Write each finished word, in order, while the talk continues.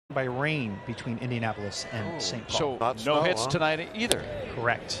by rain between Indianapolis and St. Paul. So no hits tonight either.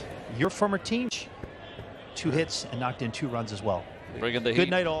 Correct. Your former team, 2 hits and knocked in 2 runs as well. Bringing the Good heat.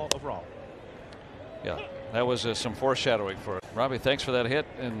 night all overall. Yeah, that was some foreshadowing for it. Robbie, thanks for that hit.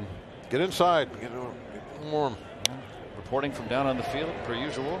 And get inside. Get warm. Reporting from down on the field per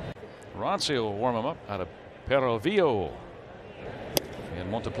usual. Roansy will warm him up out of Peralvillo in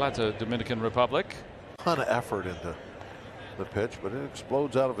Monte Plata, Dominican Republic. Ton of effort into the pitch, but it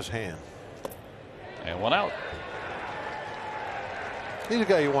explodes out of his hand. And 1 out. He's a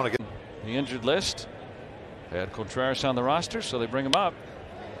guy you want to get. The injured list had Contreras on the roster, so they bring him up.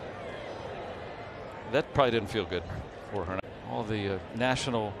 That probably didn't feel good for her. All the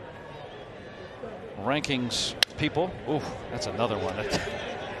national rankings people. Ooh, that's another one.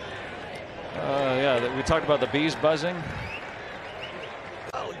 Yeah, we talked about the bees buzzing.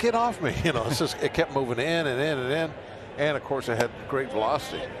 Oh, get off me! You know, it's just it kept moving in and in and in, and of course it had great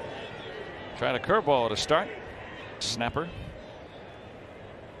velocity. Trying a curveball to start. Snapper.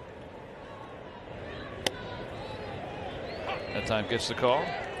 That time gets the call.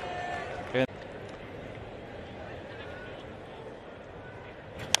 And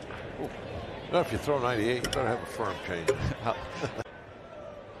well, if you throw 98, you better have a firm change.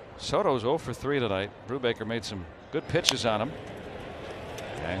 Soto's 0 for 3 tonight. Brubaker made some good pitches on him.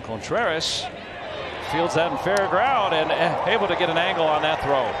 And Contreras fields that in fair ground and able to get an angle on that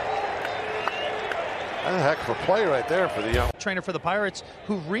throw. That's a heck of a play right there for the young trainer for the Pirates,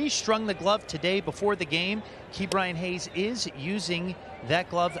 who restrung the glove today before the game. Brian Hayes is using that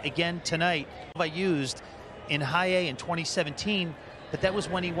glove again tonight. I used in High A in 2017, but that was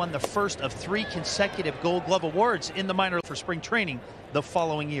when he won the first of 3 consecutive Gold Glove awards in the minor for spring training the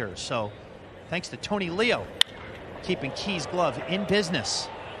following year. So thanks to Tony Leo keeping Key's glove in business,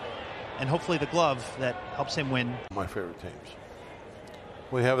 and hopefully the glove that helps him win. My favorite teams.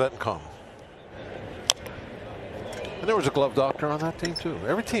 We have that in common. And there was a glove doctor on that team too.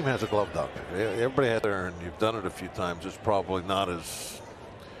 Every team has a glove doctor. Everybody has there, and you've done it a few times. It's probably not as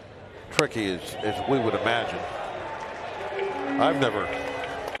tricky as we would imagine. I've never.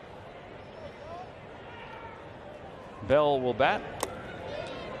 Bell will bat.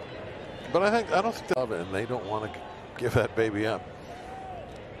 But I don't think they love it, and they don't want to give that baby up.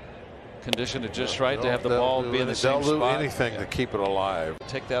 Condition it just right to have the ball be in the same spot. They'll do anything to keep it alive.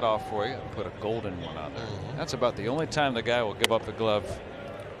 Take that off for you and put a golden one on there. That's about the only time the guy will give up the glove,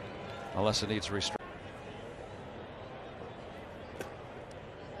 unless it needs restraint.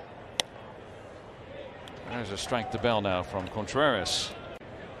 There's a strike to Bell now from Contreras.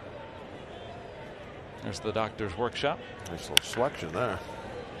 There's the doctor's workshop. Nice little selection there.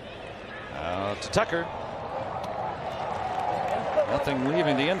 To Tucker. Nothing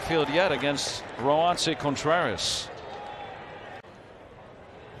leaving the infield yet against Roansy Contreras.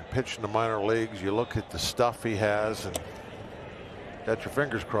 Pitched in the minor leagues, you look at the stuff he has and got your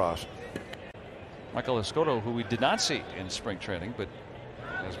fingers crossed. Michael Escoto, who we did not see in spring training, but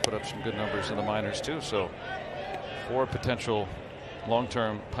has put up some good numbers in the minors too. So 4 potential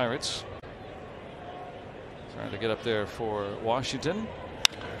long-term Pirates. Trying to get up there for Washington.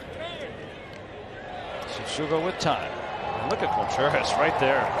 Sugo with time. Look at Contreras right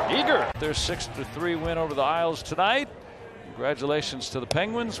there, eager. Their 6-3 win over the Isles tonight. Congratulations to the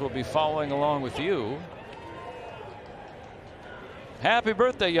Penguins. We'll be following along with you. Happy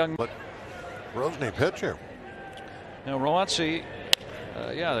birthday, young. But Rosny pitcher. Now Roansy,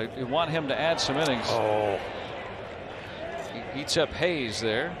 yeah, they want him to add some innings. Oh, he eats up Hayes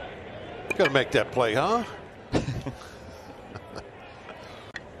there. Got to make that play, huh?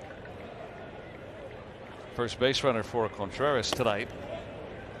 First base runner for Contreras tonight.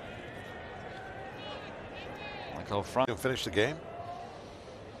 Michael Frank. He'll finish the game.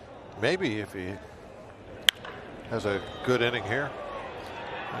 Maybe if he has a good inning here.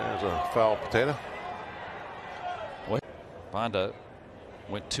 There's a foul potato. Bonda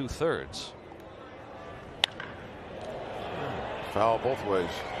went 2/3. Foul both ways.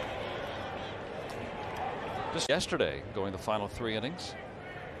 Just yesterday, going the final 3 innings.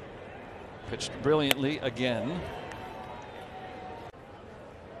 Pitched brilliantly again.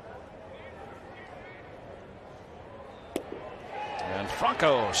 And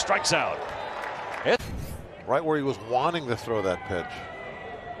Franco strikes out. Right where he was wanting to throw that pitch.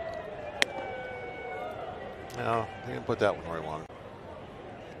 No, he didn't put that one where he wanted.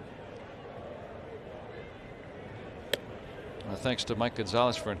 Well, thanks to Mike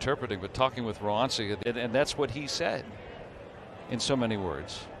Gonzalez for interpreting, but talking with Roansy, and that's what he said in so many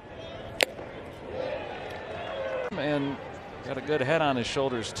words. And got a good head on his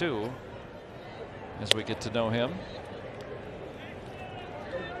shoulders too, as we get to know him.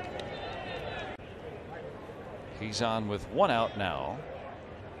 He's on with 1 out now.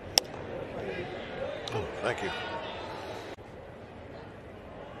 Oh, thank you.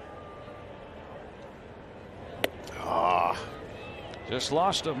 Just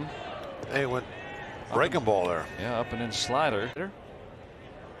lost him. Hey, went breaking ball there. Yeah, up and in slider.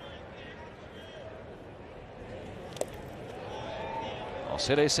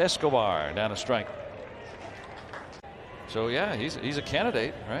 Alcides Escobar down a strike. So yeah, he's a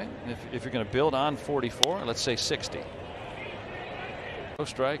candidate, right? If you're going to build on 44, let's say 60. No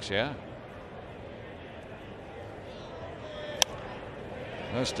strikes, yeah.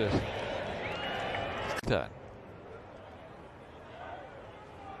 Nice to that.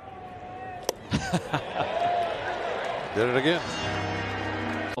 Did it again.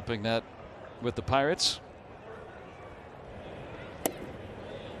 Helping that with the Pirates.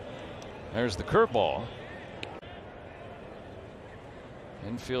 There's the curveball.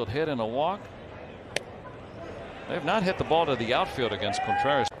 Infield hit and a walk. They have not hit the ball to the outfield against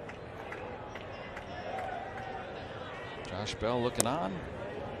Contreras. Josh Bell looking on.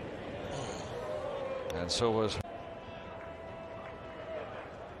 And so was.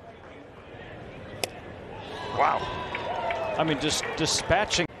 Wow. I mean, just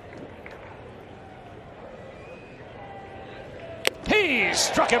dispatching. He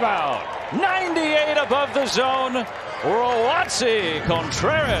struck him out. 98 above the zone. Roansy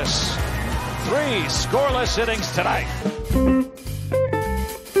Contreras. 3 scoreless innings tonight.